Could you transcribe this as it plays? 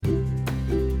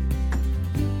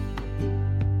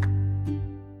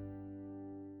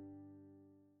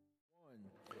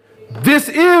This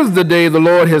is the day the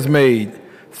Lord has made.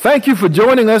 Thank you for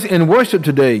joining us in worship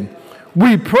today.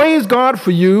 We praise God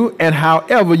for you and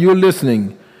however you're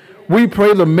listening. We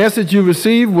pray the message you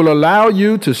receive will allow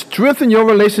you to strengthen your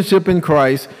relationship in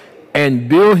Christ and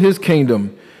build his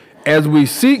kingdom as we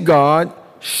seek God,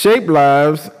 shape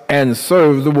lives, and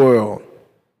serve the world.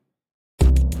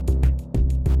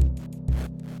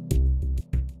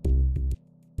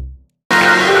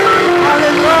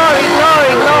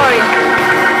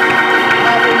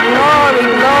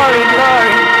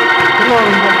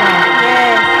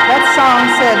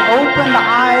 Open the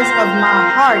eyes of my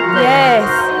heart, Lord. Yes.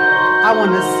 I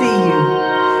want to see you.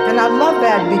 And I love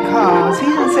that because he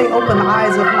didn't say open the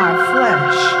eyes of my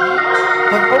flesh,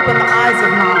 but open the eyes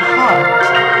of my heart.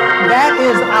 That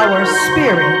is our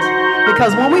spirit.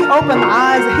 Because when we open the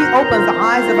eyes, he opens the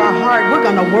eyes of our heart, we're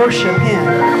going to worship him.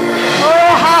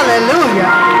 Oh,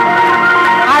 hallelujah.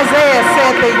 Isaiah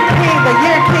said the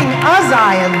year King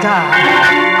Uzziah died,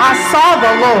 I saw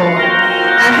the Lord,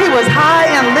 and he was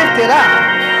high and lifted up,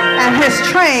 and his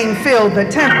train filled the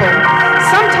temple.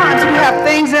 Sometimes we have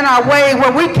things in our way where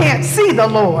we can't see the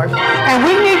Lord, and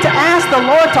we need to ask the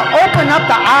Lord to open up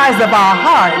the eyes of our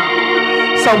heart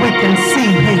so we can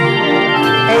see him.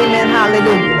 Amen.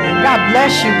 Hallelujah. God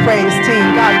bless you, praise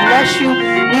team. God bless you,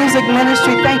 music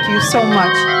ministry. Thank you so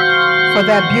much for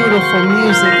that beautiful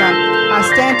music. I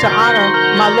stand to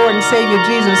honor my Lord and Savior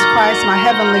Jesus Christ, my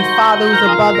Heavenly Father who's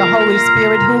above, the Holy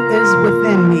Spirit who is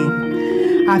within me.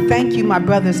 I thank you, my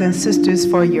brothers and sisters,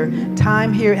 for your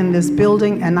time here in this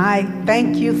building, and I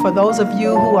thank you for those of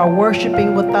you who are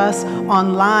worshiping with us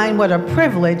online. What a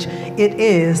privilege it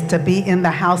is to be in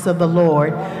the house of the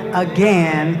Lord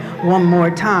again one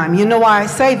more time. You know why I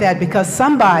say that? Because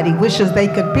somebody wishes they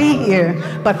could be here,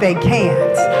 but they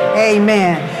can't.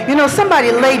 Amen. You know,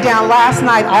 somebody laid down last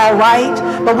night all right,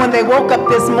 but when they woke up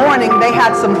this morning, they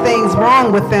had some things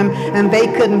wrong with them and they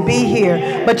couldn't be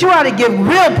here. But you ought to give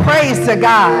real praise to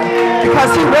God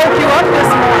because he woke you up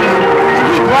this morning and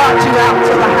he brought you out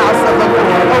to the house of the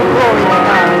Lord. Oh, glory to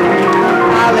God.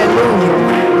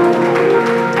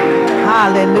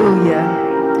 Hallelujah.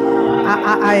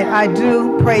 I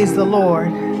do praise the Lord.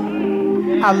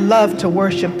 I love to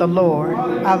worship the Lord.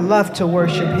 I love to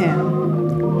worship him.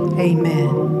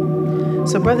 Amen.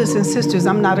 So brothers and sisters,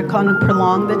 I'm not going to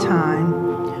prolong the time.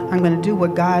 I'm going to do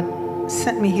what God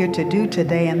sent me here to do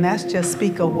today, and that's just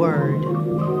speak a word.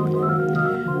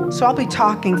 So I'll be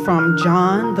talking from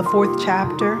John, the 4th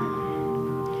chapter.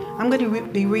 I'm going to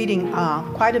be reading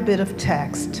quite a bit of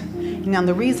text. Now,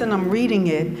 the reason I'm reading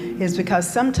it is because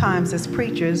sometimes as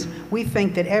preachers, we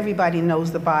think that everybody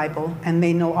knows the Bible and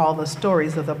they know all the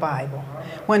stories of the Bible,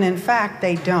 when in fact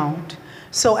they don't.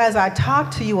 So as I talk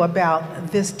to you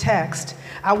about this text,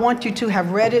 I want you to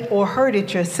have read it or heard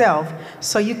it yourself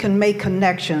so you can make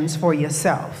connections for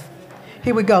yourself.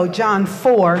 Here we go, John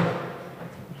 4.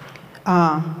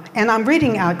 And I'm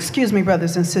reading out, excuse me,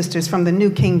 brothers and sisters, from the New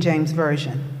King James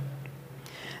Version.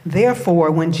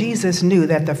 Therefore, when Jesus knew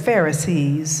that the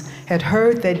Pharisees had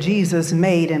heard that Jesus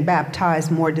made and baptized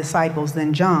more disciples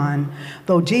than John,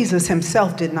 though Jesus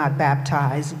himself did not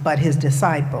baptize, but his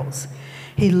disciples,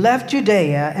 he left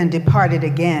Judea and departed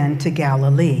again to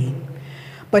Galilee.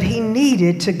 But he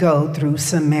needed to go through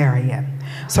Samaria.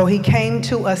 So he came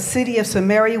to a city of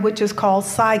Samaria, which is called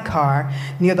Sychar,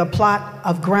 near the plot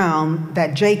of ground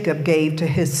that Jacob gave to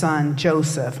his son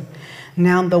Joseph.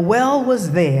 Now the well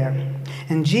was there,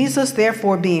 and Jesus,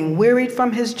 therefore, being wearied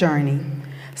from his journey,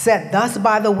 sat thus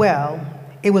by the well.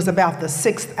 It was about the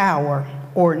 6th hour,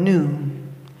 or noon.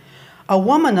 A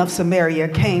woman of Samaria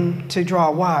came to draw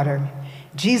water.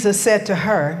 Jesus said to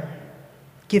her,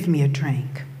 "Give me a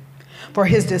drink." For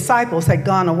his disciples had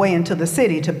gone away into the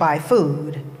city to buy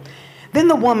food. Then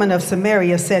the woman of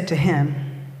Samaria said to him,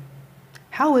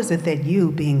 "How is it that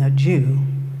you, being a Jew,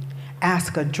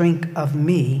 ask a drink of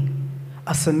me,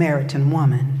 a Samaritan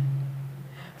woman?"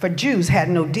 For Jews had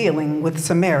no dealing with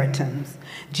Samaritans.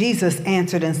 Jesus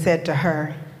answered and said to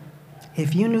her,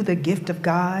 "If you knew the gift of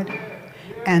God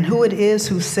and who it is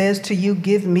who says to you,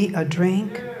 'Give me a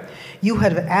drink,' you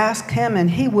would have asked him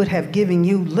and he would have given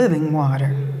you living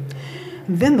water."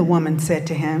 Then the woman said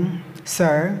to him,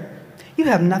 "Sir, you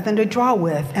have nothing to draw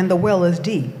with, and the well is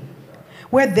deep.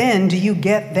 Where then do you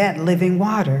get that living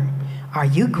water? Are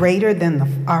you greater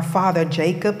than our father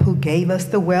Jacob, who gave us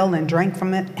the well and drank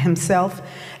from it himself,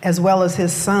 as well as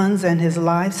his sons and his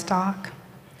livestock?"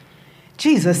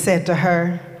 Jesus said to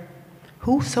her,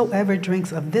 "Whosoever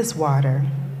drinks of this water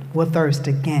will thirst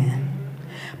again.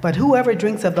 But whoever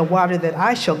drinks of the water that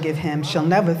I shall give him shall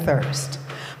never thirst.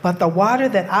 But the water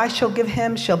that I shall give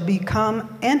him shall become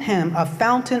in him a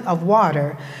fountain of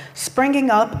water springing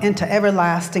up into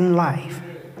everlasting life.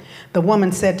 The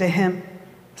woman said to him,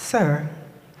 Sir,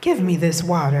 give me this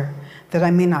water, that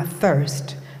I may not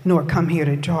thirst, nor come here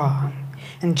to draw.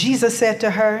 And Jesus said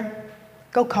to her,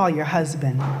 Go call your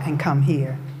husband and come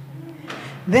here.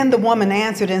 Then the woman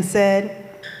answered and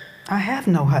said, I have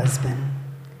no husband.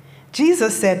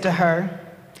 Jesus said to her,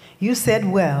 You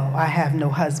said well, I have no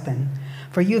husband,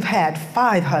 for you've had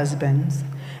 5 husbands,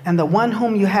 and the one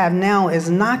whom you have now is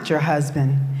not your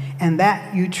husband, and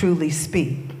that you truly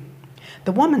speak.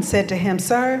 The woman said to him,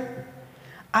 Sir,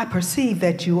 I perceive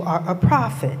that you are a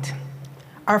prophet.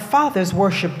 Our fathers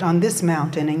worshipped on this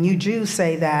mountain, and you Jews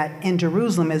say that in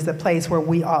Jerusalem is the place where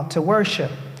we ought to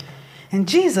worship. And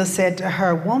Jesus said to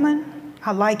her, Woman,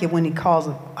 I like it when he calls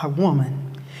a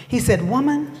woman. He said,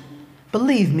 Woman,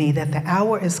 believe me that the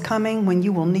hour is coming when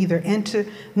you will neither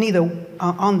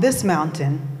on this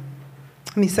mountain.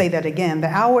 Let me say that again. The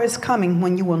hour is coming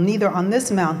when you will neither on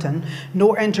this mountain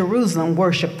nor in Jerusalem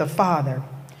worship the Father.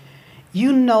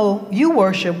 You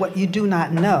worship what you do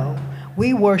not know.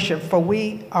 We worship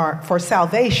for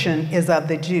salvation is of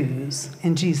the Jews,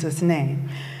 in Jesus' name.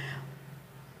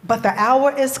 But the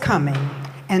hour is coming,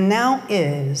 and now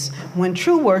is, when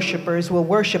true worshipers will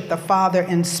worship the Father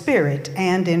in spirit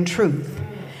and in truth.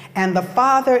 And the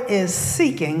Father is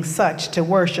seeking such to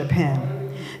worship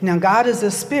him. Now God is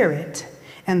a spirit,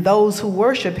 and those who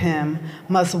worship him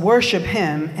must worship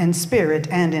him in spirit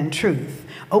and in truth.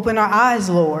 Open our eyes,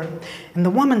 Lord. And the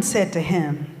woman said to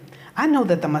him, I know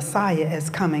that the Messiah is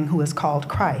coming, who is called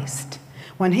Christ.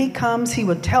 When he comes, he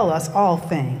will tell us all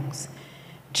things.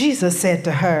 Jesus said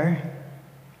to her,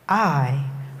 I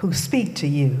who speak to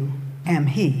you am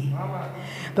he.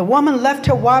 The woman left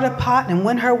her water pot and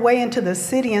went her way into the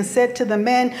city and said to the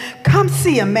men, Come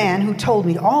see a man who told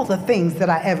me all the things that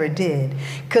I ever did.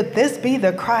 Could this be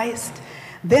the Christ?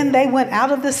 Then they went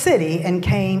out of the city and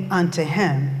came unto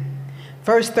him.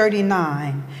 Verse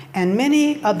 39, and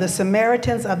many of the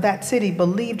Samaritans of that city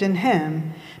believed in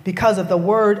him because of the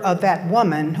word of that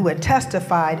woman who had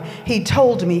testified, He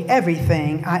told me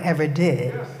everything I ever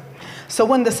did. So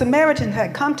when the Samaritans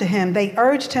had come to him, they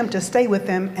urged him to stay with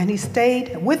them, and he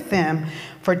stayed with them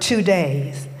for 2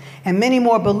 days. And many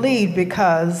more believed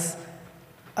because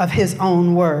of his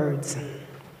own words.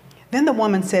 Then the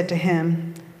woman said to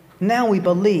him, Now we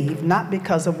believe, not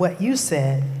because of what you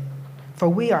said, for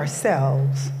we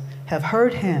ourselves have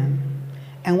heard him,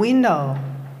 and we know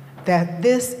that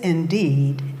this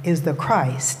indeed is the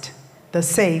Christ, the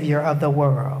Savior of the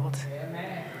world.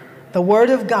 Amen. The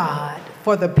word of God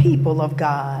for the people of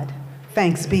God.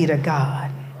 Thanks be to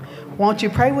God. Won't you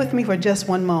pray with me for just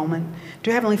one moment?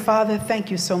 Dear Heavenly Father,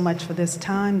 thank you so much for this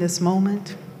time, this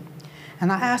moment.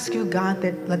 And I ask you, God,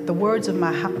 that let the words of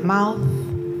my mouth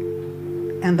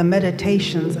and the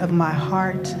meditations of my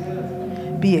heart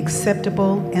be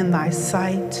acceptable in thy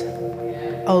sight.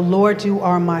 O Lord, you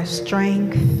are my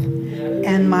strength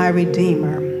and my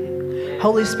Redeemer.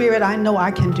 Holy Spirit, I know I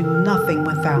can do nothing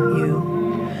without you.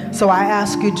 So I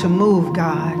ask you to move,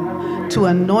 God, to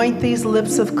anoint these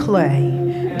lips of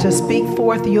clay, to speak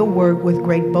forth your word with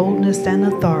great boldness and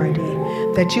authority,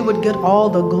 that you would get all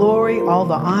the glory, all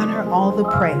the honor, all the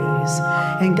praise.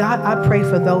 And God, I pray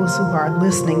for those who are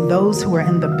listening, those who are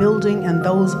in the building and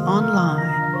those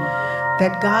online,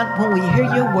 that God, when we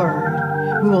hear your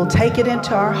word, we will take it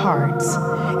into our hearts,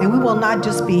 and we will not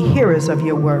just be hearers of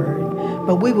your word,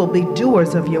 but we will be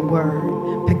doers of your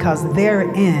word, because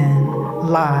therein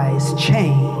lies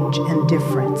change and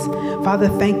difference. Father,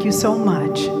 thank you so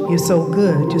much. You're so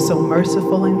good. You're so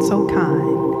merciful and so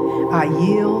kind. I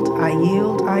yield, I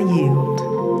yield, I yield.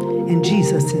 In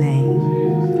Jesus'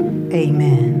 name,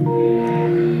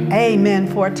 amen. Amen.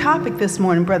 For a topic this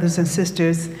morning, brothers and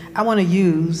sisters, I want to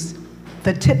use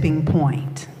the tipping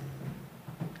point.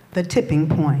 The tipping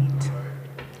point.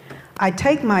 I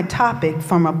take my topic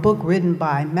from a book written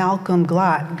by Malcolm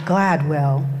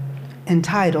Gladwell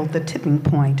entitled The Tipping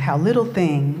Point, How Little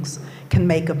Things Can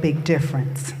Make a Big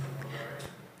Difference.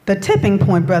 The tipping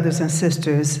point, brothers and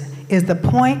sisters, is the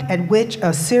point at which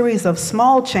a series of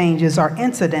small changes or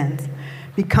incidents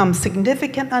become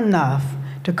significant enough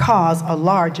to cause a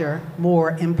larger,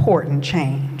 more important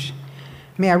change.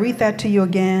 May I read that to you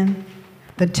again?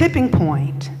 The tipping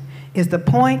point is the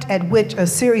point at which a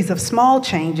series of small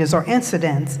changes or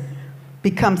incidents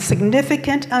become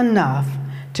significant enough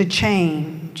to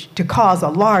cause a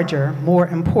larger, more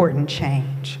important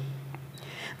change.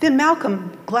 Then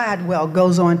Malcolm Gladwell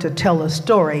goes on to tell a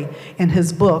story in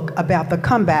his book about the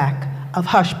comeback of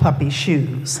Hush Puppy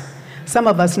shoes. Some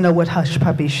of us know what Hush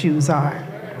Puppy shoes are.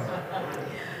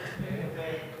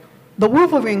 The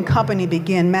Wolverine Company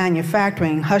began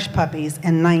manufacturing hush puppies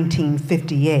in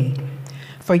 1958.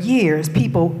 For years,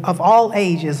 people of all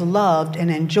ages loved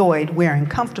and enjoyed wearing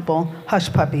comfortable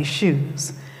hush puppy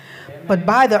shoes. But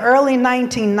by the early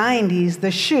 1990s,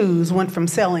 the shoes went from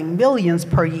selling millions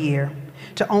per year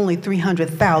to only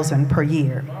 300,000 per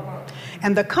year.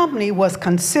 And the company was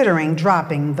considering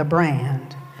dropping the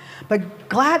brand. But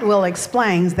Gladwell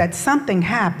explains that something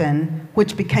happened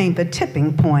which became the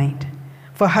tipping point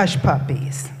for hush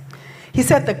puppies. He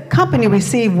said the company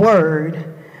received word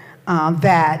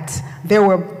that there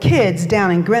were kids down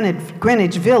in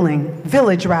Greenwich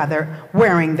Village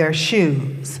wearing their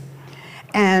shoes.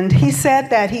 And he said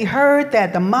that he heard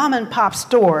that the mom and pop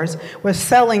stores were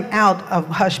selling out of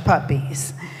hush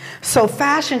puppies. So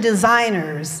fashion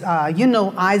designers, you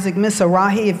know Isaac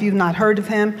Mizrahi, if you've not heard of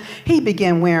him, he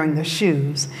began wearing the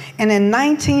shoes. And in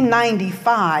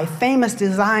 1995, famous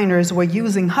designers were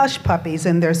using hush puppies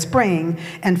in their spring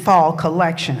and fall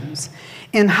collections.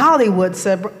 In Hollywood,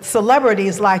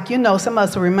 celebrities like, you know, some of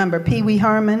us will remember Pee Wee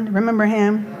Herman, remember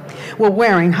him? Were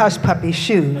wearing hush puppy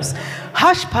shoes.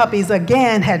 Hush puppies,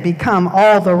 again, had become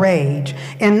all the rage.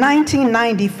 In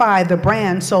 1995, the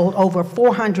brand sold over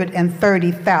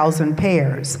 430,000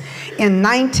 pairs. In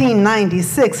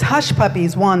 1996, hush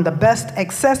puppies won the Best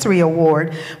Accessory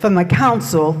Award from the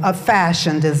Council of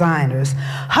Fashion Designers.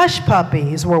 Hush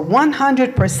puppies were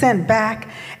 100% back,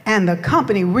 and the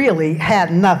company really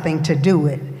had nothing to do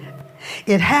with it.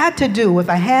 It had to do with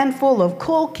a handful of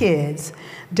cool kids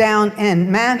down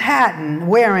in Manhattan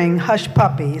wearing hush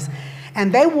puppies,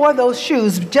 and they wore those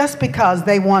shoes just because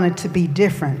they wanted to be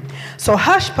different. So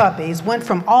hush puppies went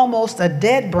from almost a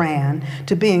dead brand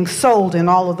to being sold in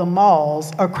all of the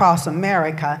malls across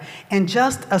America in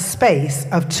just a space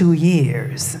of 2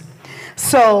 years.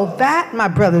 So that, my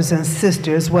brothers and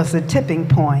sisters, was the tipping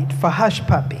point for hush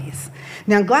puppies.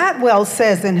 Now, Gladwell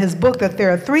says in his book that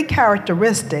there are 3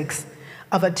 characteristics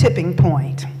of a tipping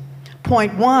point.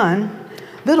 Point 1,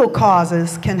 little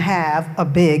causes can have a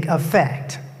big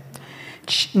effect.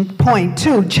 Point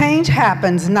 2, change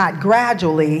happens not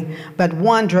gradually, but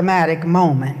one dramatic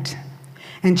moment.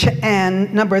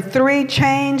 And number 3,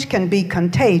 change can be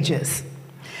contagious.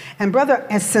 And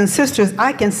brothers and sisters,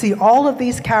 I can see all of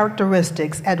these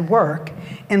characteristics at work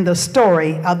in the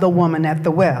story of the woman at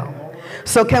the well.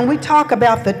 So can we talk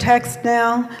about the text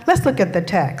now? Let's look at the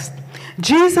text.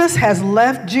 Jesus has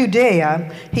left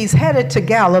Judea. He's headed to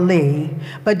Galilee,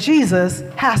 but Jesus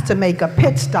has to make a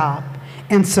pit stop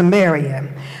in Samaria.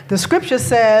 The scripture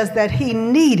says that he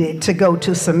needed to go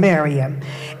to Samaria.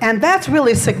 And that's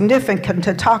really significant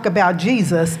to talk about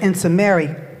Jesus in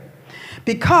Samaria,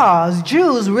 because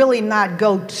Jews really did not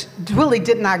go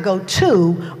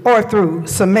to or through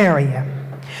Samaria.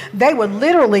 They would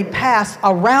literally pass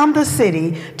around the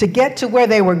city to get to where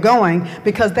they were going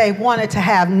because they wanted to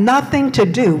have nothing to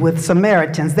do with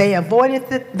Samaritans. They avoided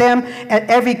them at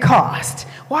every cost.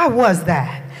 Why was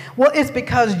that? Well, it's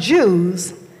because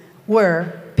Jews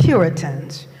were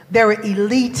Puritans. They were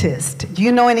elitist. Do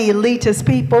you know any elitist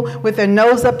people with their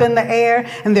nose up in the air?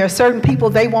 And there are certain people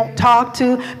they won't talk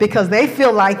to because they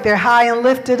feel like they're high and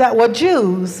lifted up. Well,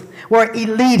 Jews were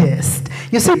elitist.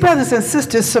 You see, brothers and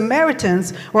sisters,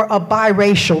 Samaritans were a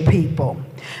biracial people.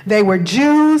 They were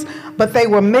Jews, but they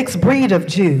were mixed breed of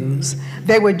Jews.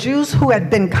 They were Jews who had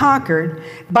been conquered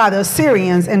by the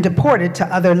Assyrians and deported to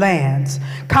other lands.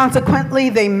 Consequently,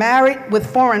 they married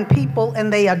with foreign people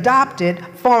and they adopted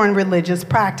foreign religious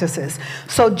practices.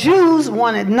 So Jews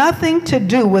wanted nothing to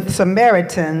do with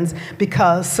Samaritans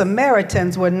because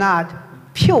Samaritans were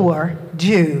not pure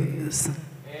Jews.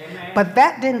 But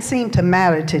that didn't seem to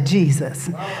matter to Jesus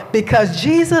because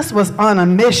Jesus was on a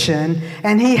mission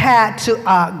and he had to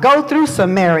go through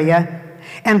Samaria,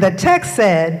 and the text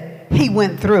said he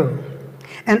went through.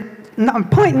 And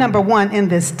point number 1 in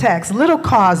this text, little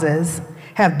causes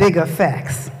have big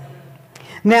effects.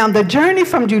 Now, the journey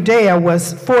from Judea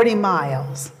was 40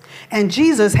 miles, and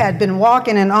Jesus had been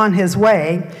walking and on his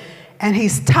way, and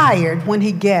he's tired when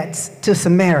he gets to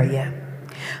Samaria.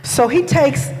 So he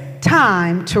takes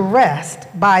time to rest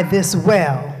by this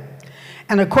well.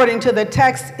 And according to the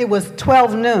text, it was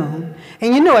 12 noon.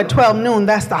 And you know at 12 noon,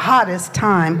 that's the hottest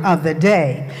time of the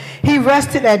day. He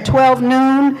rested at 12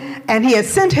 noon, and he had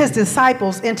sent his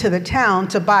disciples into the town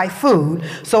to buy food,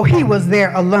 so he was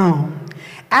there alone.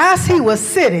 As he was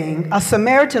sitting, a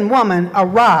Samaritan woman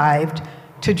arrived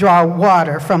to draw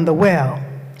water from the well.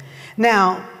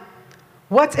 Now,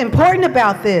 what's important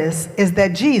about this is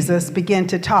that Jesus began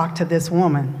to talk to this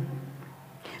woman.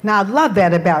 Now, I love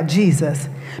that about Jesus,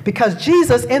 because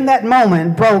Jesus in that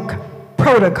moment broke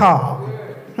protocol.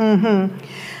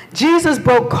 Jesus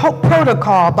broke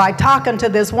protocol by talking to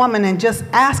this woman and just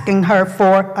asking her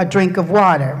for a drink of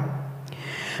water.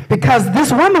 Because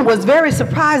this woman was very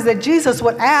surprised that Jesus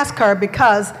would ask her,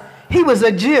 because he was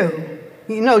a Jew.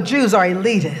 You know, Jews are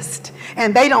elitist,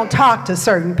 and they don't talk to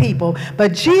certain people.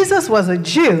 But Jesus was a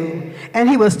Jew, and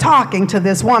he was talking to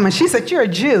this woman. She said, "You're a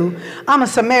Jew. I'm a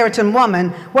Samaritan woman.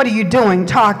 What are you doing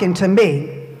talking to me?"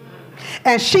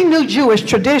 And she knew Jewish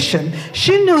tradition.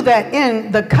 She knew that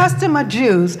in the custom of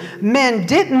Jews, men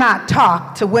did not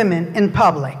talk to women in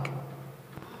public.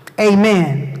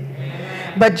 Amen.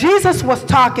 But Jesus was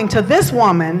talking to this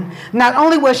woman. Not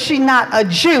only was she not a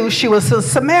Jew, she was a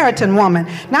Samaritan woman.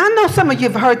 Now, I know some of you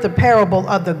have heard the parable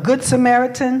of the Good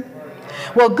Samaritan.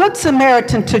 Well, Good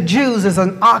Samaritan to Jews is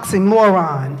an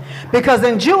oxymoron, because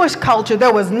in Jewish culture,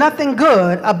 there was nothing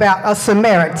good about a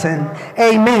Samaritan.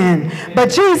 Amen.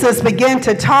 But Jesus began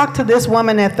to talk to this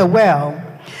woman at the well.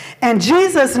 And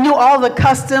Jesus knew all the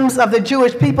customs of the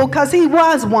Jewish people because he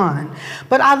was one.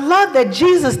 But I love that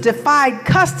Jesus defied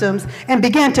customs and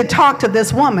began to talk to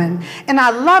this woman. And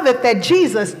I love it that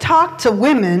Jesus talked to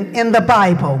women in the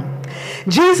Bible.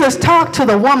 Jesus talked to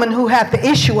the woman who had the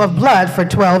issue of blood for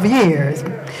 12 years.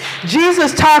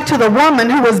 Jesus talked to the woman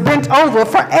who was bent over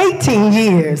for 18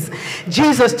 years.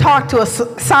 Jesus talked to a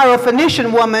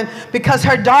Syrophoenician woman because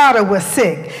her daughter was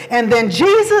sick. And then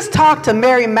Jesus talked to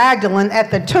Mary Magdalene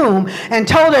at the tomb and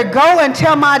told her, "Go and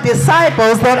tell my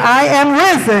disciples that I am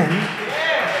risen."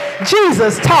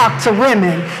 Jesus talked to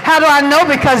women. How do I know?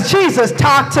 Because Jesus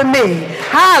talked to me.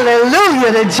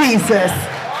 Hallelujah to Jesus.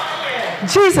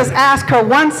 Jesus asked her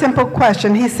one simple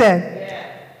question. He said,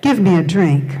 "Give me a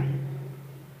drink."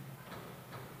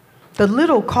 The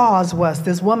little cause was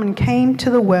this woman came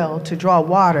to the well to draw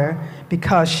water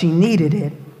because she needed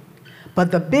it.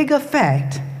 But the big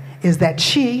effect is that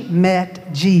she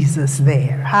met Jesus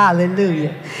there.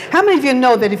 Hallelujah. How many of you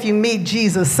know that if you meet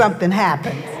Jesus, something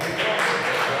happens?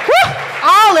 Woo!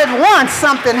 All at once,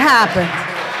 something happens.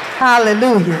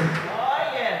 Hallelujah.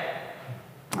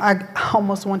 I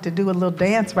almost want to do a little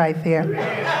dance right there.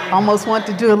 Almost want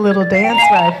to do a little dance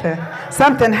right there.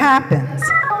 Something happens.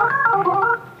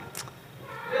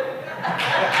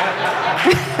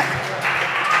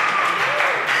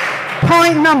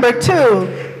 Point number 2,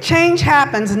 change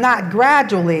happens not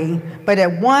gradually, but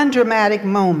at one dramatic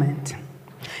moment.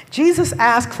 Jesus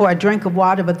asked for a drink of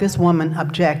water, but this woman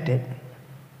objected.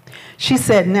 She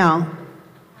said, "Now,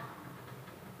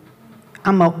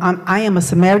 I am a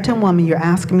Samaritan woman. You're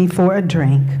asking me for a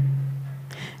drink."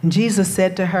 And Jesus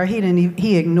said to her,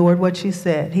 he ignored what she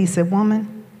said. He said, "Woman,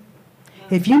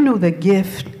 if you knew the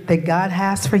gift that God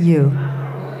has for you,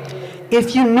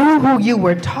 if you knew who you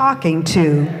were talking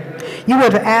to, you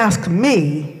would have asked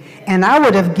me, and I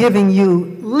would have given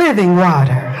you living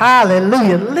water."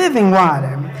 Hallelujah, living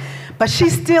water. But she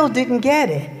still didn't get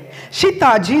it. She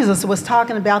thought Jesus was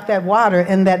talking about that water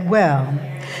in that well.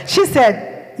 She said,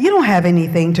 "You don't have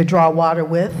anything to draw water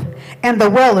with, and the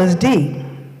well is deep.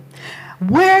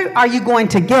 Where are you going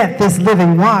to get this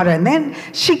living water?" And then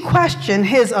she questioned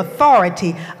his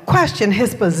authority, questioned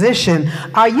his position.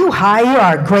 "Are you higher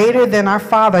or greater than our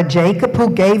father Jacob, who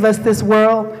gave us this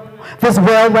well?"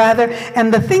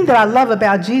 And the thing that I love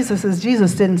about Jesus is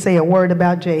Jesus didn't say a word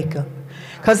about Jacob.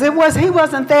 Because he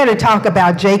wasn't there to talk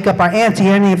about Jacob or answer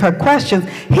any of her questions.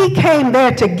 He came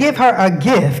there to give her a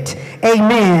gift.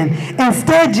 Amen.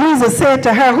 Instead, Jesus said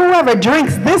to her, "Whoever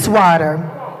drinks this water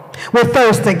will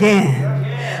thirst again.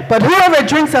 But whoever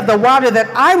drinks of the water that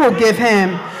I will give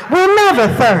him will never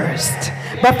thirst.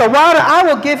 But the water I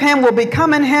will give him will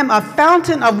become in him a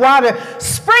fountain of water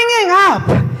springing up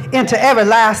into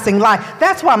everlasting life."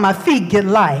 That's why my feet get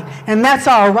light, and that's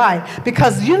all right.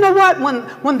 Because you know what?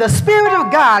 When the Spirit of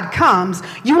God comes,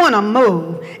 you want to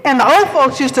move. And the old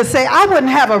folks used to say, "I wouldn't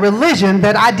have a religion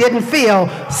that I didn't feel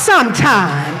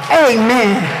sometime."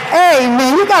 Amen.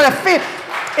 Amen. You got to feel.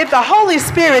 If the Holy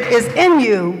Spirit is in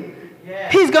you,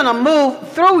 he's going to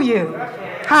move through you.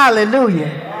 Hallelujah.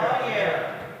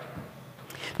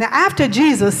 Now, after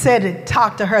Jesus said it,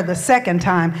 talked to her the second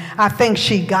time, I think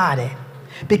she got it.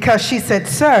 Because she said,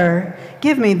 "Sir,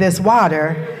 give me this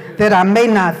water that I may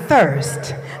not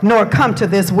thirst, nor come to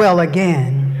this well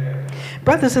again."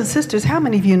 Brothers and sisters, how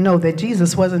many of you know that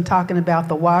Jesus wasn't talking about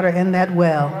the water in that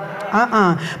well?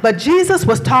 But Jesus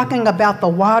was talking about the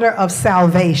water of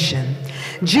salvation.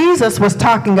 Jesus was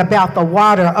talking about the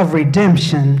water of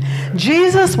redemption.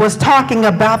 Jesus was talking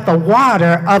about the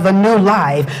water of a new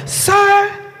life. "Sir,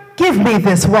 give me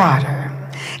this water."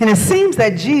 And it seems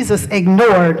that Jesus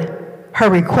ignored her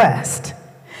request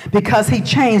because he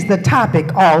changed the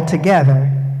topic altogether.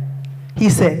 He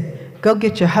said, "Go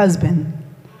get your husband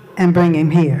and bring him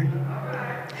here."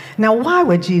 Now, why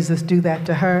would Jesus do that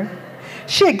to her?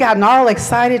 She had gotten all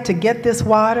excited to get this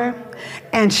water,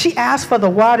 and she asked for the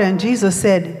water, and Jesus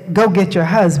said, go get your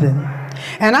husband.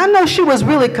 And I know she was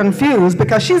really confused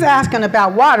because she's asking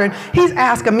about water, and he's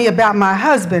asking me about my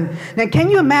husband. Now,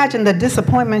 can you imagine the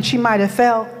disappointment she might have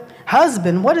felt?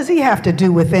 Husband, what does he have to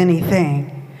do with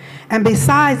anything? And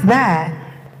besides that,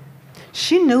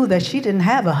 she knew that she didn't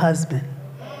have a husband.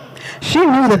 She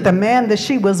knew that the man that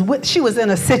she was with, she was in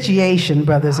a situation,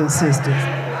 brothers and sisters.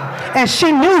 And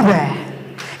she knew that.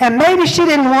 And maybe she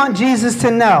didn't want Jesus to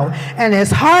know. And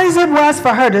as hard as it was for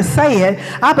her to say it,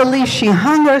 I believe she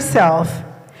hung her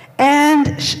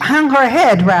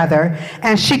head,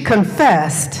 and she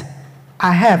confessed,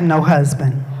 I have no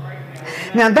husband.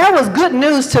 Now that was good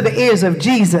news to the ears of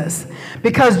Jesus,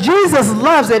 because Jesus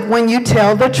loves it when you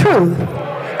tell the truth.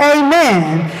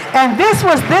 Amen. And this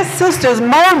was this sister's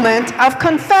moment of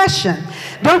confession.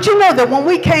 Don't you know that when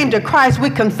we came to Christ,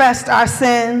 we confessed our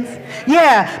sins?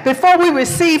 Yeah, before we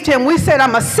received him, we said,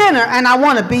 I'm a sinner and I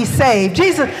want to be saved.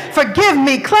 Jesus, forgive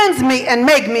me, cleanse me, and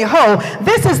make me whole.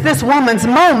 This is this woman's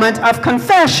moment of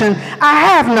confession. I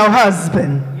have no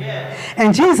husband.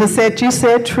 And Jesus said, you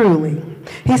said truly.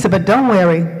 He said, but don't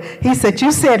worry. He said,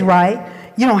 you said right.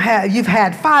 You've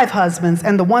had 5 husbands,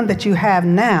 and the one that you have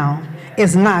now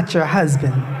is not your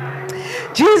husband.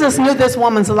 Jesus knew this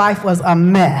woman's life was a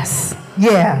mess.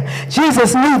 Yeah,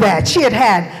 Jesus knew that. She had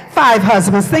had 5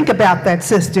 husbands. Think about that,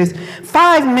 sisters.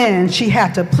 5 men she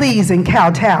had to please and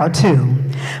kowtow to.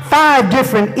 5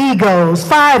 different egos,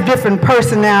 5 different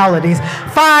personalities,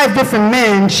 5 different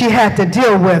men she had to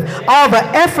deal with. All the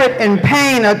effort and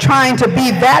pain of trying to be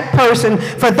that person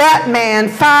for that man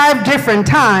 5 different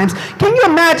times. Can you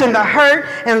imagine the hurt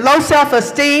and low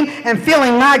self-esteem and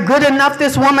feeling not good enough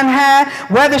this woman had?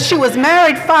 Whether she was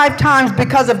married 5 times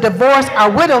because of divorce or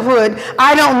widowhood,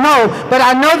 I don't know. But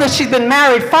I know that she's been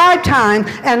married 5 times,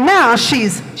 and now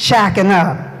she's shacking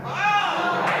up.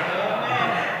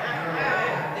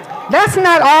 That's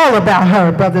not all about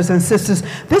her, brothers and sisters.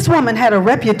 This woman had a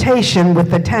reputation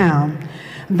with the town.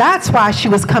 That's why she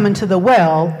was coming to the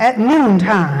well at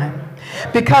noontime.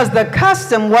 Because the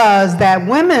custom was that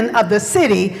women of the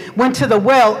city went to the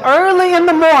well early in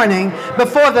the morning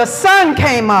before the sun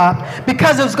came up,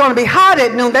 because it was going to be hot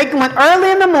at noon. They went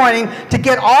early in the morning to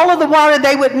get all of the water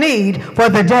they would need for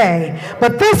the day.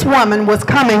 But this woman was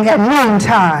coming at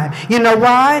noontime. You know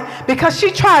why? Because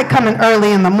she tried coming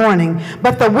early in the morning,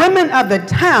 but the women of the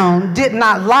town did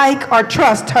not like or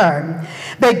trust her.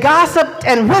 They gossiped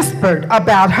and whispered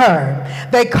about her.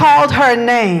 They called her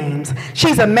names.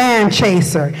 She's a man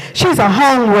chaser. She's a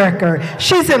home worker.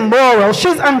 She's immoral.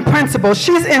 She's unprincipled.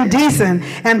 She's indecent.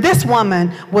 And this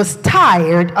woman was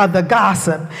tired of the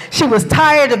gossip. She was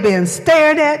tired of being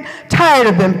stared at, tired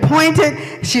of being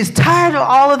pointed. She's tired of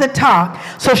all of the talk.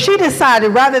 So she decided,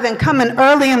 rather than coming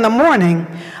early in the morning,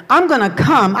 I'm going to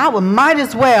come. I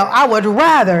would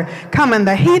rather come in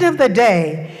the heat of the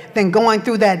day than going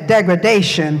through that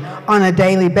degradation on a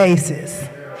daily basis.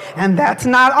 And that's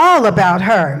not all about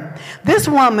her. This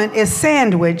woman is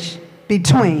sandwiched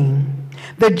between.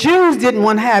 The Jews didn't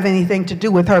want to have anything to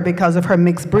do with her because of her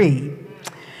mixed breed.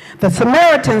 The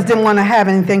Samaritans didn't want to have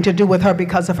anything to do with her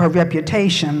because of her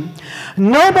reputation.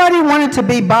 Nobody wanted to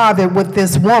be bothered with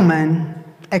this woman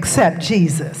except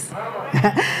Jesus.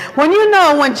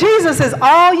 When Jesus is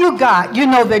all you got, you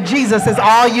know that Jesus is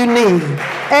all you need.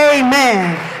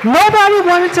 Amen. Nobody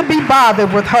wanted to be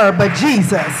bothered with her but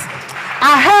Jesus.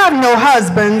 I have no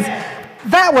husbands.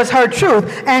 That was her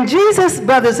truth. And Jesus,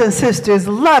 brothers and sisters,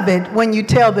 love it when you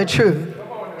tell the truth.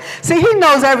 See, he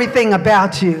knows everything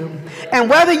about you. And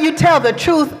whether you tell the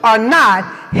truth or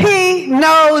not, he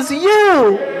knows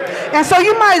you. And so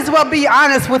you might as well be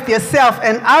honest with yourself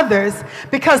and others,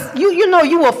 because you know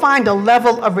you will find a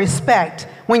level of respect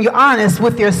when you're honest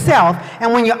with yourself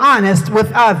and when you're honest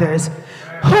with others.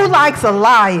 Who likes a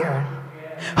liar?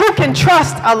 Who can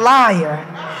trust a liar?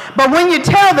 But when you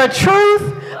tell the truth,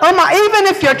 even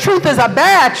if your truth is a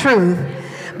bad truth,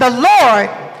 the Lord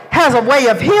has a way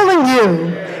of healing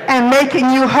you and making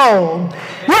you whole.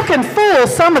 You can fool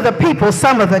some of the people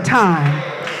some of the time.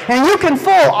 And you can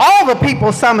fool all the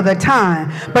people some of the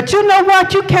time. But you know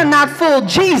what? You cannot fool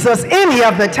Jesus any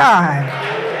of the time.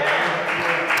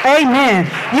 Amen.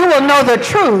 You will know the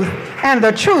truth, and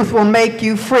the truth will make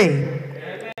you free.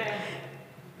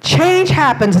 Change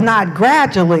happens not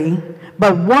gradually,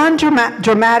 but one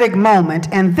dramatic moment.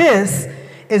 And this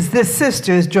is this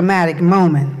sister's dramatic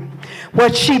moment.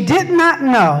 What she did not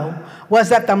know was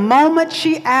that the moment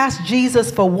she asked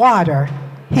Jesus for water,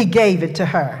 he gave it to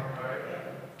her.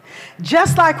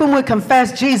 Just like when we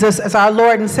confess Jesus as our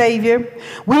Lord and Savior,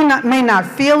 we may not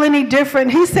feel any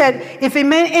different. He said, if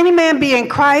any man be in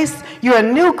Christ, you're a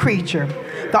new creature.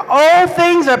 The old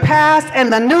things are past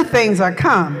and the new things are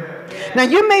come. Now,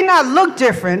 you may not look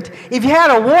different. If you had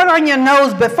a wart on your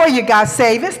nose before you got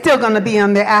saved, it's still going to be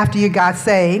on there after you got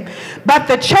saved. But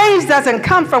the change doesn't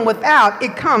come from without,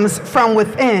 it comes from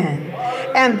within.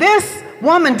 And this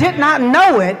woman did not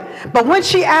know it, but when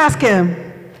she asked him,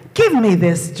 give me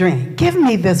this drink, give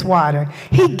me this water,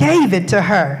 he gave it to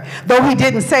her, though he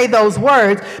didn't say those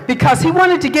words, because he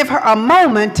wanted to give her a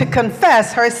moment to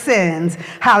confess her sins.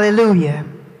 Hallelujah.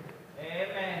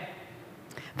 Amen.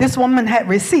 This woman had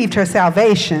received her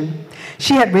salvation.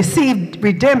 She had received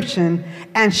redemption,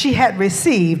 and she had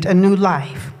received a new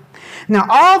life. Now,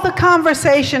 all the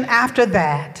conversation after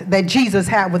that Jesus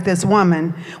had with this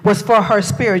woman was for her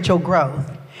spiritual growth.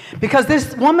 Because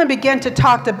this woman began to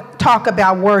talk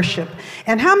about worship.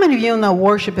 And how many of you know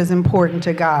worship is important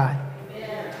to God?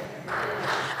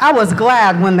 I was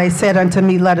glad when they said unto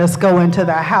me, let us go into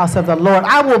the house of the Lord.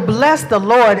 I will bless the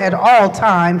Lord at all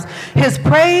times. His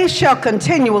praise shall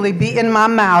continually be in my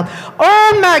mouth.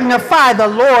 Oh, magnify the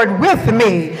Lord with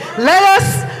me. Let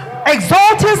us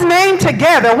exalt his name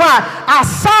together. Why? I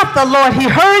sought the Lord. He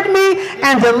heard me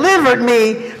and delivered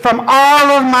me from all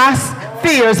of my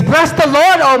fears. Bless the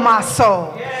Lord, O my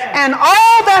soul, and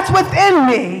all that's within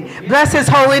me. Bless his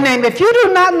holy name. If you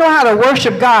do not know how to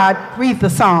worship God, read the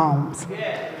Psalms.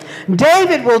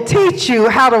 David will teach you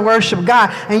how to worship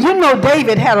God. And you know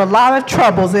David had a lot of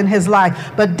troubles in his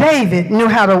life, but David knew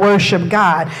how to worship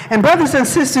God. And brothers and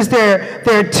sisters, there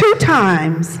are two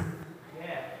times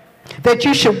that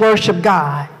you should worship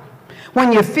God: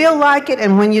 when you feel like it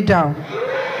and when you don't.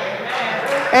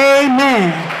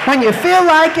 Amen. When you feel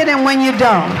like it and when you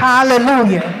don't.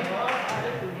 Hallelujah.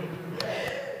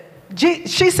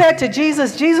 She said to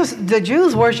Jesus, the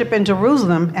Jews worship in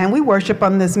Jerusalem and we worship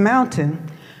on this mountain.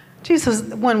 Jesus,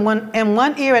 in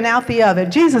one ear and out the other,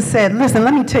 Jesus said, listen,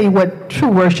 let me tell you what true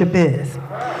worship is.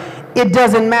 It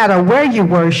doesn't matter where you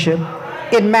worship.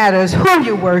 It matters who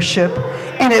you worship,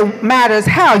 and it matters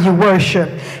how you worship.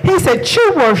 He said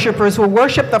true worshipers will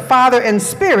worship the Father in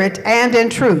spirit and in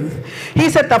truth. He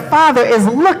said the Father is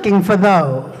looking for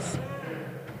those.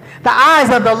 The eyes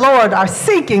of the Lord are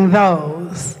seeking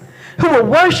those who will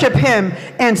worship him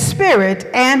in spirit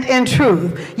and in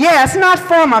truth. Yeah, it's not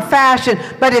form or fashion,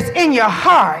 but it's in your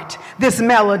heart, this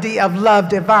melody of love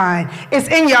divine. It's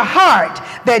in your heart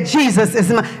that Jesus is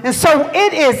mine. And so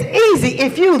it is easy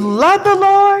if you love the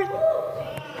Lord.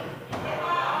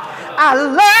 I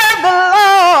love the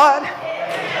Lord.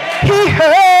 He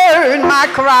heard my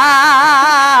cry.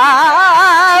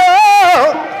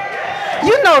 Oh,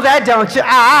 you know that, don't you?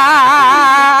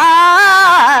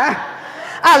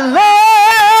 I love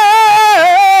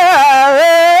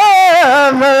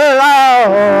the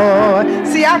Lord.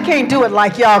 See, I can't do it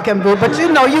like y'all can do, but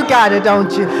you know you got it,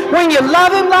 don't you? When you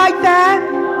love him like that,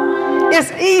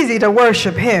 it's easy to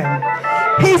worship him.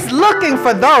 He's looking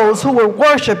for those who will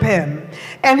worship him.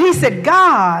 And he said,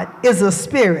 God is a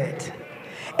spirit,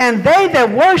 and they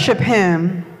that worship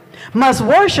him must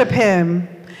worship him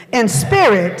in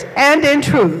spirit and in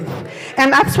truth.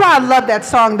 And that's why I love that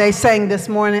song they sang this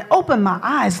morning. Open my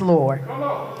eyes, Lord.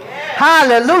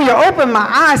 Hallelujah. Open my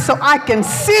eyes so I can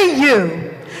see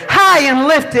you high and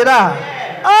lifted up.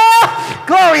 Oh,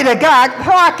 glory to God,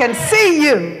 so I can see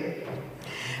you.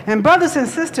 And brothers and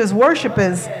sisters, worship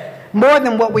is more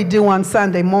than what we do on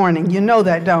Sunday morning. You know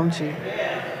that, don't you?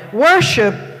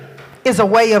 Worship is a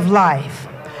way of life.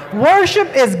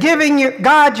 Worship is giving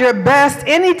God your best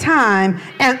anytime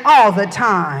and all the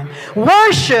time.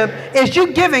 Worship is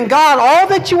you giving God all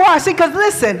that you are. See, because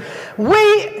listen,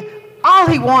 all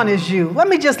he wants is you. Let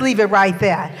me just leave it right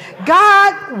there.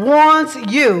 God wants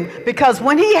you, because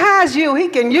when he has you, he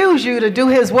can use you to do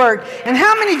his work. And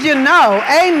how many of you know,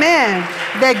 amen,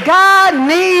 that God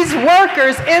needs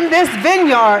workers in this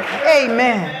vineyard?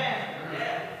 Amen.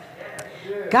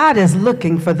 God is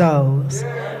looking for those.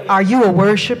 Are you a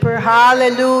worshiper?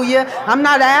 Hallelujah. I'm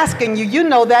not asking you. You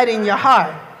know that in your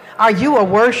heart. Are you a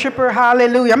worshiper?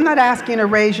 Hallelujah. I'm not asking you to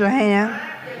raise your hand,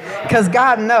 because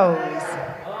God knows.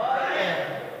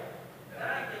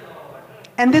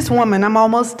 And this woman, I'm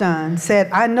almost done, said,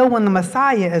 I know when the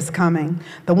Messiah is coming,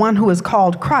 the one who is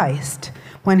called Christ,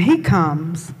 when he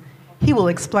comes, he will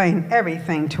explain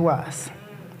everything to us.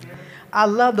 I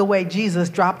love the way Jesus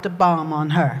dropped a bomb on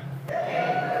her.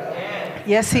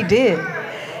 Yes, he did.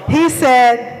 He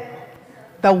said,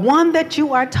 the one that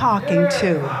you are talking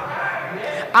to,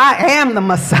 I am the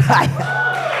Messiah.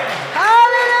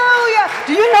 Hallelujah.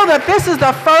 Do you know that this is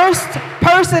the first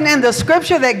person in the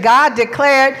scripture that God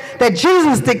declared, that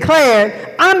Jesus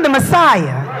declared, I'm the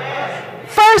Messiah.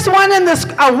 First one in this,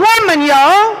 a woman,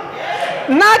 y'all.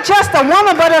 Not just a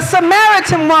woman, but a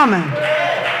Samaritan woman.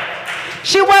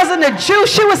 She wasn't a Jew.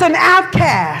 She was an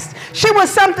outcast. She was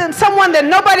someone that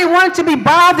nobody wanted to be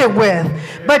bothered with.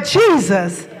 But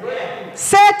Jesus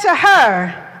said to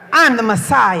her, I'm the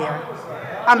Messiah.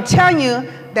 I'm telling you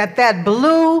that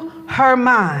blew her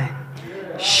mind.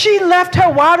 She left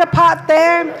her water pot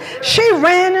there. She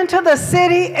ran into the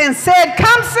city and said,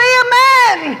 come see a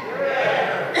man.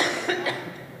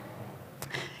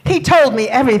 He told me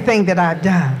everything that I've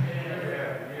done.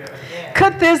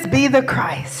 Could this be the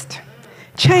Christ?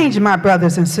 Change, my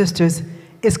brothers and sisters,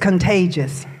 is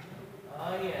contagious.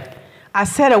 I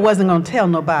said I wasn't going to tell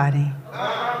nobody,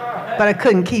 but I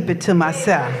couldn't keep it to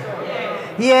myself.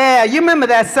 Yeah, you remember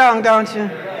that song, don't you?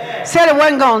 Said I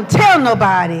wasn't going to tell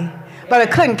nobody, but I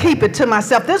couldn't keep it to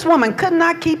myself. This woman could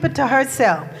not keep it to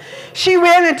herself. She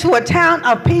ran into a town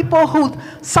of people who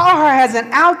saw her as an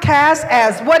outcast,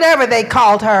 as whatever they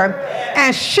called her,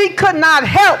 and she could not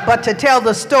help but to tell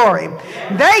the story.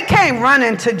 They came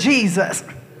running to Jesus,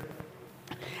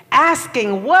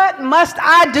 asking, what must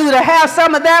I do to have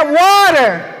some of that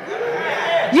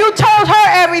water? You told her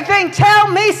everything. Tell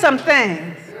me some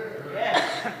things.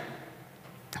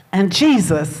 And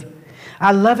Jesus,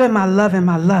 I love him, I love him,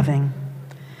 I love him.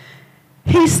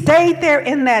 He stayed there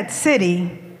in that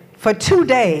city for 2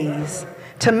 days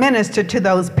to minister to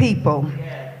those people.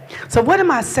 So what am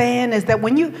I saying is that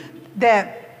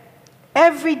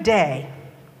every day,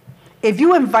 if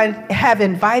you have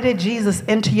invited Jesus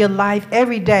into your life,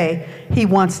 every day he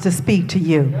wants to speak to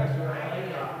you.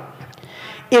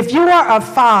 If you are a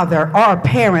father or a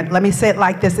parent, let me say it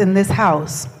like this, in this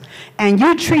house, and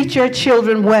you treat your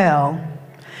children well,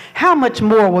 how much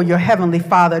more will your Heavenly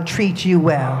Father treat you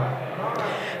well?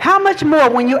 How much more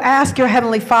when you ask your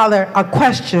Heavenly Father a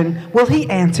question, will he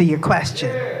answer your question?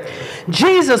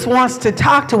 Jesus wants to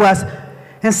talk to us,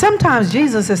 and sometimes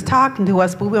Jesus is talking to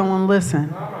us, but we don't want to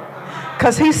listen.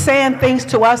 Because he's saying things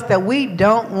to us that we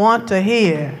don't want to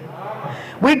hear.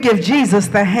 We give Jesus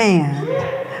the hand.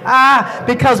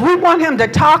 Because we want him to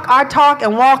talk our talk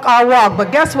and walk our walk.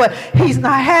 But guess what? He's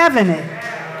not having it.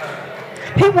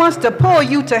 He wants to pull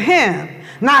you to him,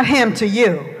 not him to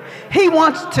you. He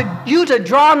wants you to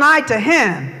draw nigh to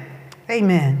him.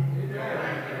 Amen.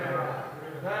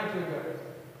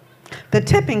 The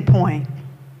tipping point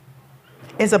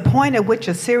is a point at which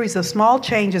a series of small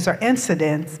changes or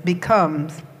incidents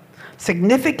becomes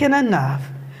significant enough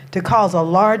to cause a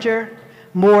larger,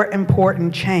 more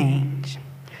important change.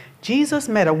 Jesus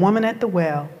met a woman at the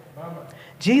well.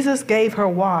 Jesus gave her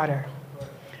water.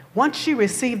 Once she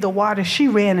received the water, she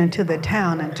ran into the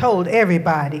town and told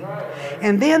everybody.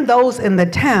 And then those in the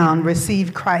town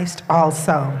received Christ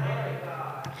also.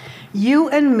 You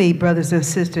and me, brothers and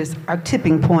sisters, are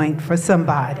tipping point for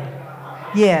somebody.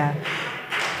 Yeah.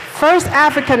 First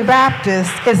African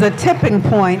Baptist is a tipping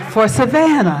point for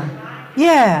Savannah.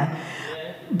 Yeah.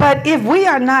 But if we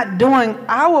are not doing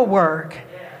our work,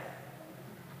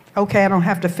 okay, I don't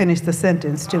have to finish the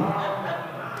sentence too.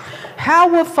 How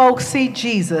will folks see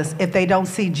Jesus if they don't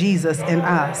see Jesus in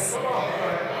us?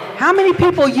 How many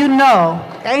people you know,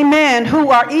 amen, who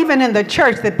are even in the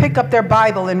church that pick up their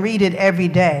Bible and read it every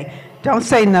day? Don't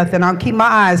say nothing. I'll keep my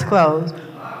eyes closed.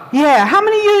 Yeah, how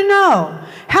many of you know?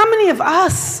 How many of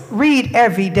us read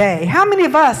every day? How many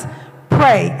of us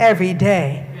pray every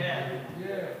day?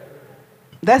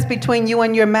 That's between you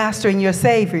and your master and your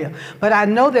Savior. But I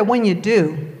know that when you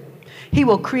do, he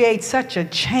will create such a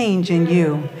change in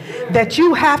you that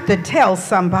you have to tell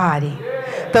somebody.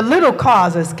 The little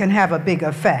causes can have a big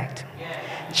effect.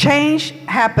 Change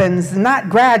happens not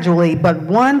gradually, but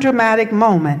one dramatic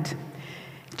moment.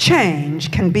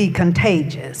 Change can be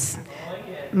contagious.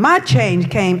 My change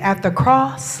came at the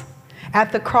cross,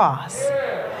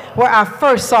 where I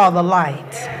first saw the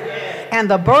light. And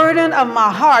the burden of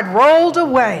my heart rolled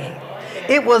away.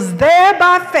 It was there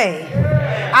by faith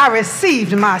I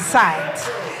received my sight.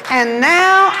 And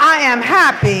now I am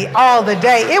happy all the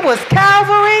day. It was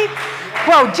Calvary.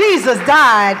 Well, Jesus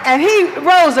died and he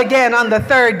rose again on the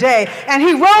third day. And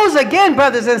he rose again,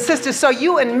 brothers and sisters, so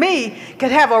you and me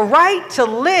could have a right to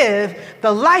live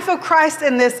the life of Christ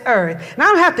in this earth. And I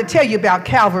don't have to tell you about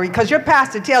Calvary because your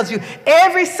pastor tells you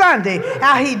every Sunday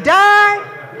how he died,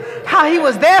 how he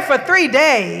was there for 3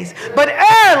 days. But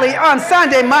early on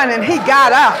Sunday morning, he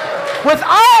got up with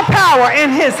all power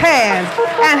in his hands.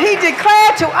 And he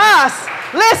declared to us,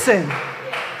 listen,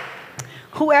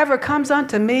 whoever comes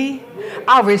unto me,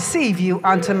 I'll receive you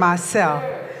unto myself.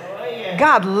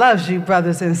 God loves you,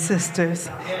 brothers and sisters.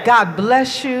 God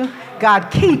bless you. God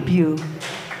keep you.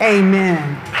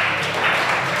 Amen.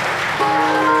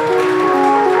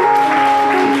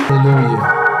 Hallelujah.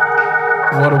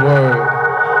 What a word.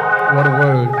 What a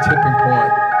word. Tipping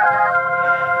point.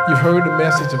 You've heard the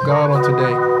message of God on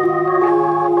today.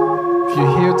 If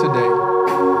you're here today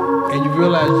and you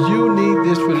realize you need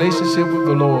this relationship with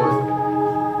the Lord,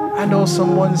 I know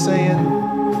someone saying,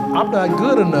 I'm not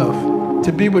good enough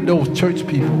to be with those church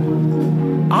people.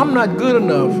 I'm not good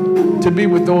enough to be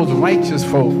with those righteous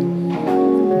folk.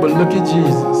 But look at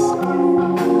Jesus.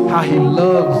 How he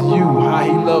loves you, how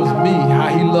he loves me,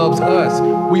 how he loves us.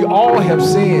 We all have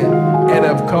sinned and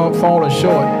have fallen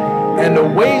short. And the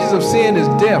wages of sin is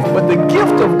death, but the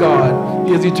gift of God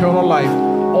is eternal life.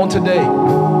 On today,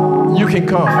 you can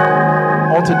come.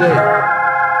 On today,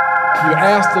 you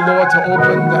ask the Lord to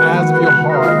open the eyes of your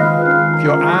heart. If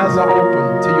your eyes are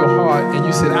open to your heart and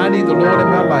you said, I need the Lord in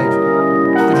my life.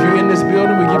 If you're in this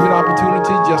building, we give you an opportunity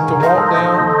just to walk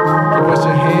down, give us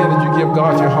your hand, and you give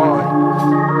God your heart.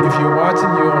 If you're watching,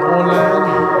 you're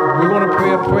online, we're going to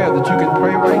pray a prayer that you can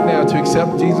pray right now to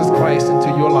accept Jesus Christ into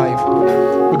your life.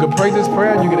 We can pray this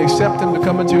prayer and you can accept him to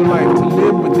come into your life, to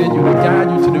live within you, to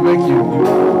guide you, to direct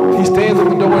you. He stands at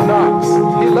the door and knocks.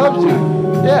 He loves you.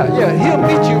 Yeah. He'll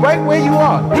meet you right where you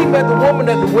are. He met the woman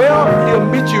at the well. He'll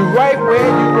meet you right where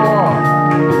you are.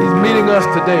 He's meeting us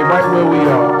today right where we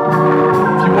are.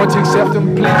 If you want to accept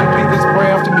him, please repeat this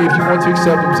prayer after me. If you want to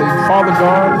accept him, say, Father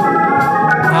God,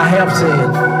 I have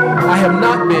sinned. I have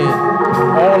not been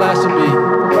all I should be.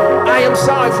 I am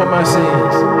sorry for my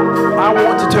sins. I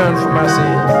want to turn from my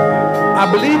sins. I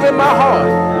believe in my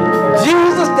heart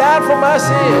Jesus died for my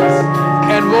sins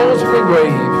and rose from the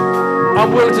grave.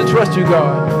 I'm willing to trust you,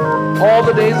 God, all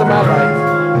the days of my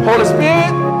life. Holy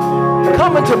Spirit,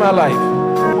 come into my life.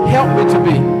 Help me to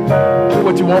be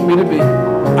what you want me to be.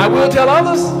 I will tell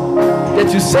others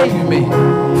that you saved me.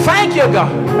 Thank you,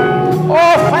 God.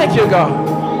 Oh, thank you, God,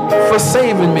 for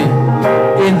saving me.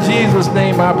 In Jesus'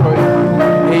 name I pray.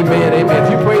 Amen, amen.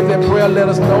 If you prayed that prayer, let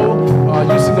us know.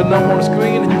 You see the number on the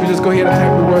screen, and you can just go ahead and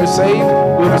type the word saved.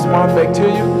 We'll respond back to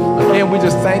you. Again, we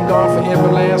just thank God for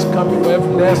every last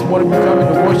one of you coming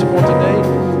to worship on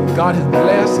today. God has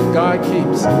blessed and God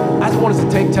keeps. I just want us to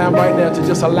take time right now to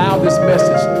just allow this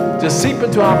message to seep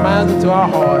into our minds, into our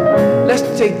heart. Let's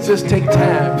just take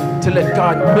time to let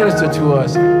God minister to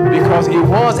us, because it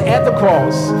was at the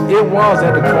cross. It was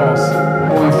at the cross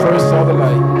when we first saw the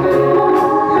light.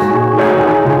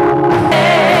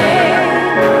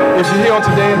 If you're here on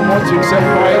today and want to accept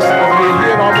Christ, or you're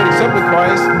here and already accepted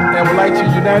Christ and would like to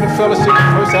unite in fellowship with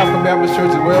First African Baptist Church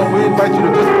as well, we invite you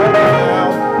to just right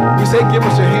now. We say give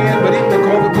us your hand, but even in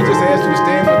COVID, we just ask you to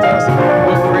stand with us.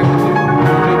 We'll pray with you.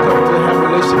 We'll come to have a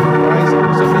relationship with Christ.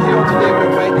 So if you're here on today, we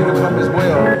invite you to come as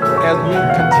well as we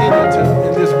continue to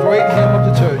in this great hymn of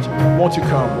the church. Won't you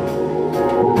come?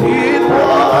 It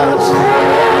was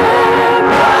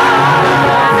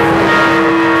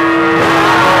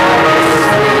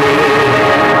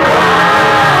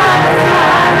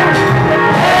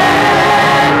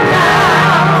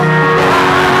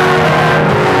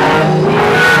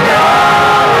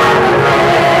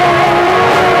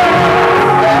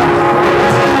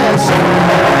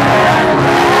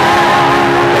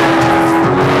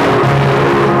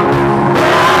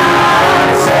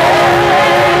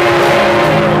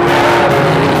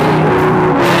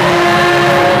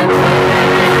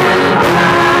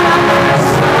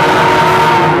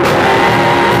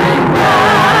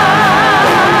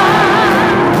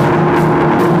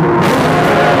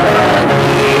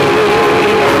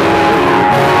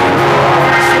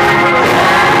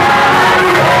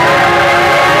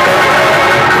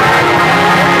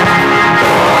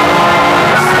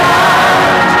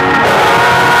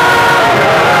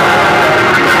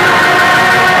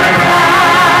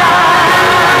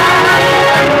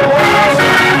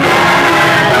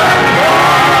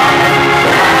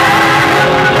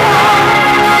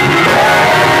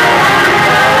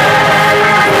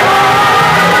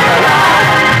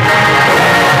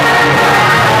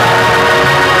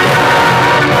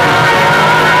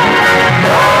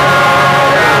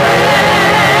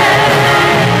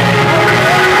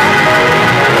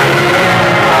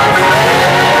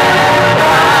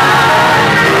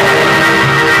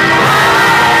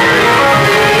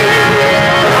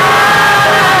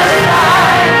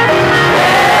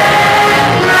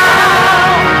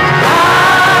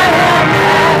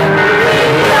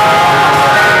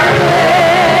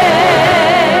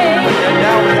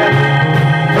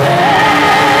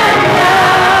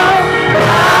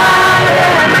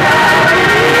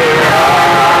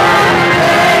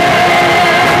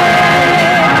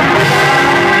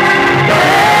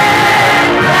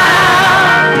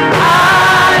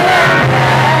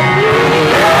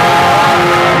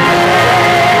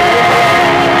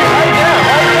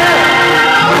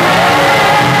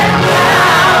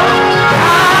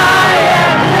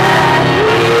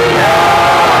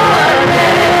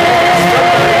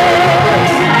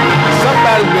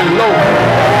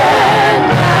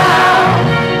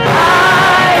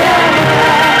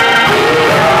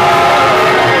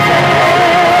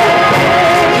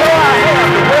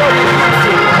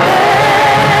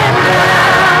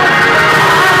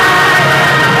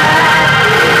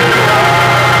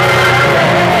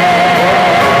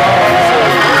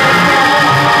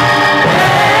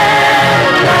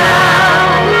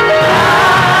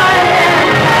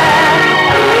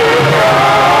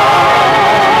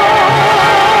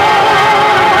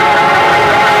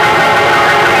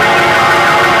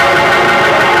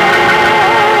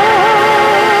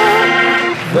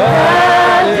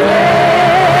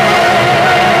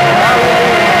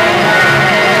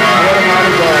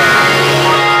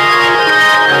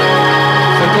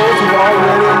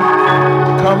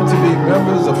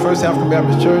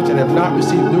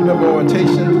new member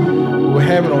orientation. We'll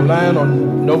have it online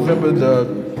on November the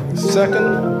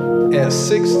 2nd at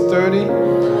 6:30,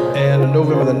 and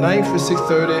November the 9th at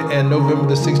 6:30, and November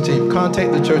the 16th.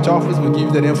 Contact the church office. We'll give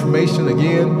you that information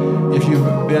again. If you've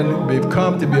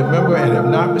come to be a member and have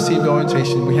not received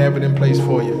orientation, we have it in place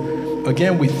for you.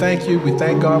 Again, we thank you. We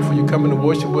thank God for you coming to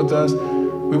worship with us.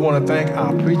 We want to thank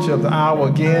our preacher of the hour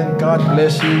again. God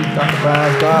bless you, Dr.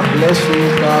 Vines. God bless you.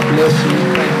 God bless you.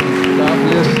 Thank you. God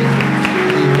bless you.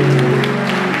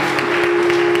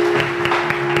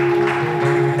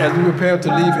 As we prepare to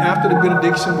leave after the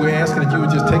benediction, we're asking that you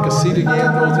would just take a seat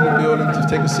again. Those in the building, just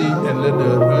take a seat and let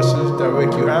the ushers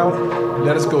direct you out.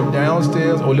 Let us go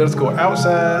downstairs, or let us go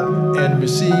outside and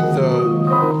receive the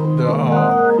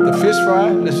fish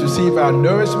fry. Let's receive our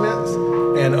nourishments.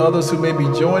 And others who may be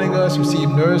joining us receive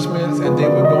nourishments, and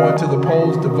then we're going to the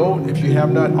polls to vote if you have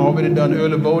not already done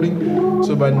early voting.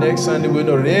 So by next Sunday, we'll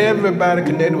know that everybody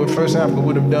connected with First Africa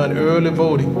would have done early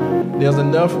voting. There's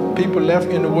enough people left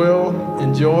in the world,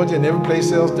 in Georgia and every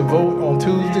place else, to vote on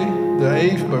Tuesday, the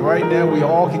 8th, but right now we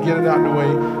all can get it out of the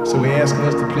way. So we're asking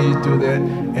us to please do that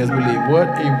as we leave.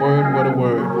 What a word, what a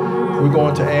word. We're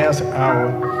going to ask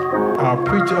our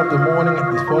preacher of the morning,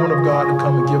 this woman of God, to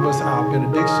come and give us our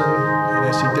benediction. And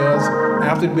as she does,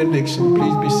 after the benediction,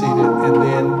 please be seated, and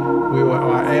then we will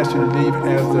ask you to leave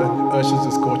as the ushers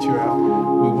escort you out.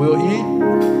 We will eat,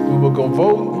 we will go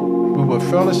vote, we will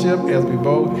fellowship as we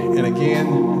vote, and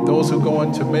again, those who go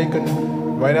into Macon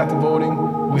right after voting,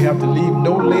 we have to leave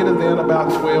no later than about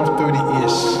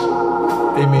 12:30-ish.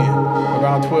 Amen.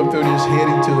 Around 12:30-ish,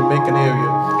 heading to the Macon area,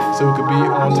 so we could be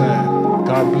on time.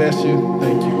 God bless you.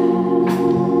 Thank you.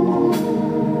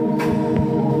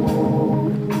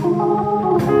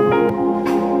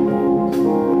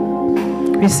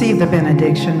 Receive the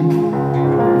benediction.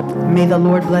 May the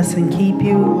Lord bless and keep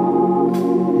you.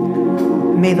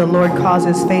 May the Lord cause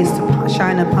his face to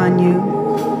shine upon you.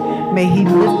 May he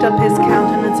lift up his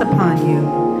countenance upon you.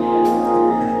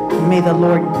 May the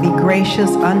Lord be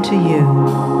gracious unto you.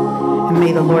 And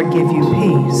may the Lord give you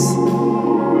peace.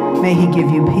 May he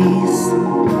give you peace.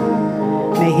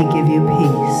 May he give you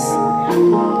peace.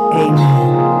 Amen.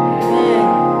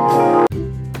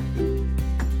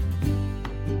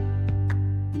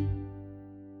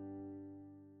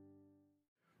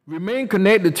 Remain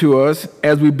connected to us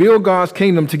as we build God's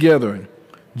kingdom together.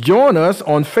 Join us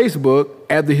on Facebook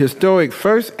at the historic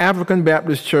First African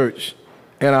Baptist Church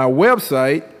and our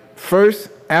website,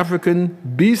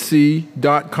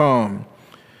 firstafricanbc.com.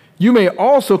 You may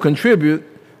also contribute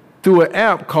through an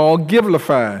app called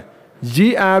Givelify,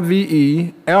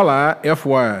 Givelify.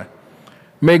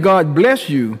 May God bless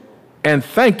you, and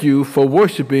thank you for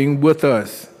worshiping with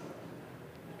us.